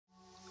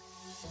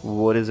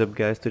What is up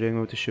guys, today I'm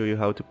going to show you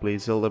how to play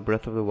Zelda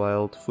Breath of the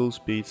Wild, full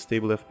speed,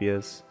 stable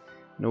FPS,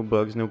 no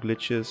bugs, no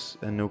glitches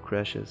and no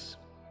crashes.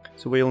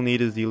 So what you'll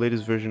need is the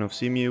latest version of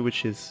Cemu,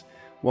 which is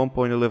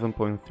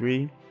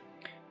 1.11.3.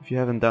 If you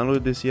haven't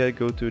downloaded this yet,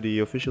 go to the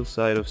official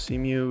site of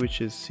Cemu, which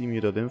is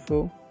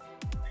cemu.info.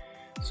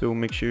 So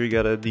make sure you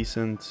got a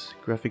decent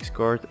graphics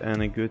card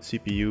and a good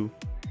CPU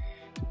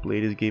to play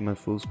this game at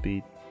full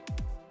speed.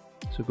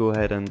 So go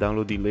ahead and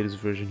download the latest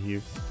version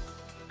here.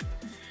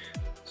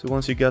 So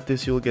once you got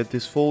this, you'll get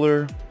this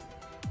folder.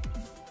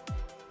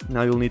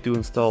 Now you'll need to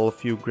install a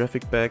few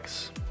graphic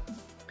packs.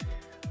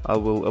 I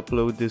will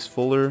upload this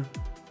folder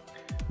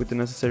with the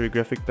necessary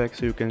graphic pack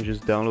so you can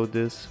just download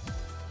this.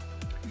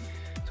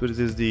 So this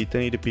is the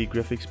 1080p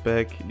graphics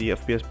pack, the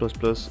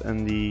FPS++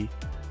 and the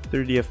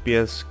 30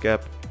 FPS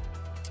cap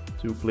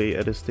to play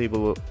at a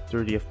stable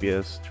 30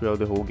 FPS throughout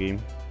the whole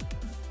game.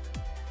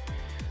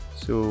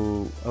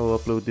 So I will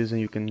upload this and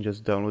you can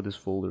just download this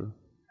folder.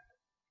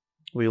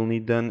 What you'll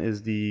need then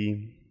is the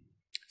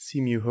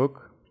Cemu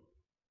hook.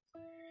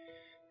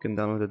 You can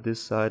download at this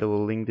site. I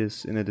will link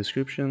this in the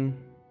description.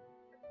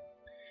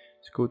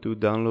 Just go to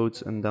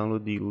downloads and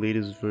download the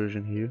latest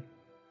version here.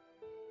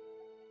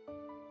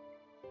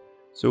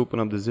 So open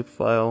up the zip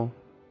file.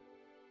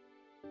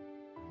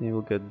 And you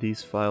will get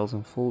these files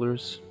and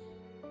folders.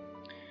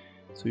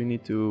 So you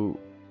need to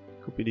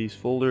copy these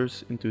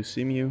folders into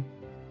Cemu.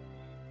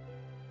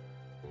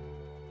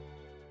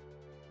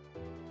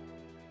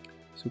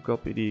 So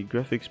copy the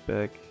graphics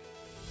pack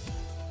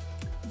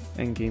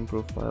and game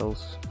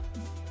profiles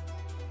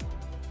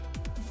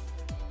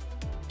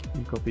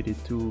and copy the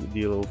two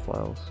DLL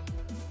files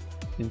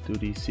into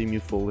the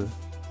Cemu folder.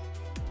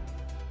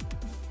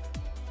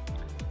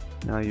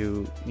 Now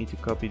you need to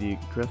copy the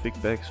graphic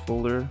packs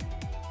folder,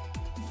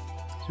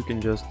 so you can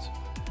just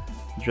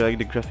drag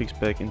the graphics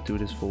pack into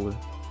this folder.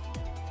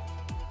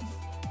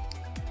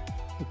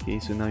 Okay,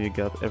 so now you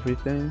got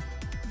everything.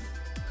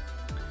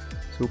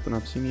 So open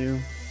up Cemu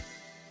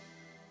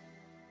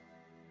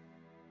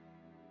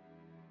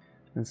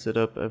and set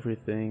up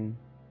everything.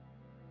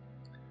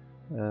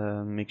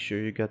 Make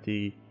sure you got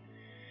the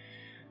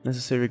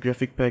necessary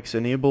graphic packs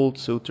enabled,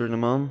 so turn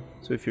them on.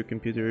 So if your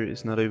computer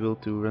is not able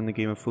to run the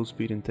game at full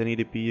speed in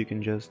 1080p, you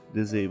can just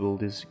disable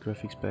this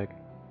graphics pack.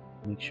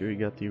 Make sure you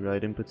got the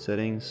right input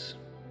settings.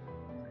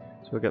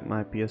 So I got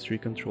my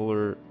PS3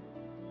 controller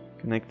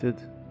connected.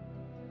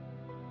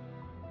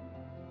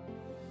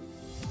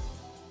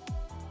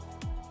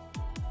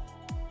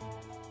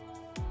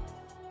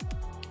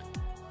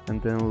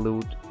 And then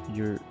load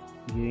your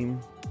game.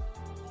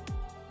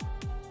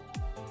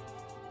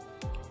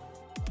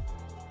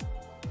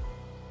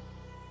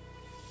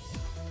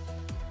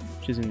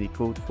 Which is in the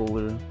code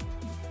folder.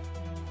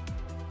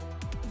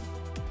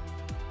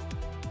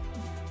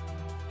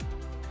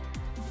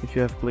 If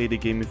you have played the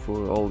game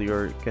before, all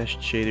your cached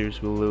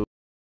shaders will load.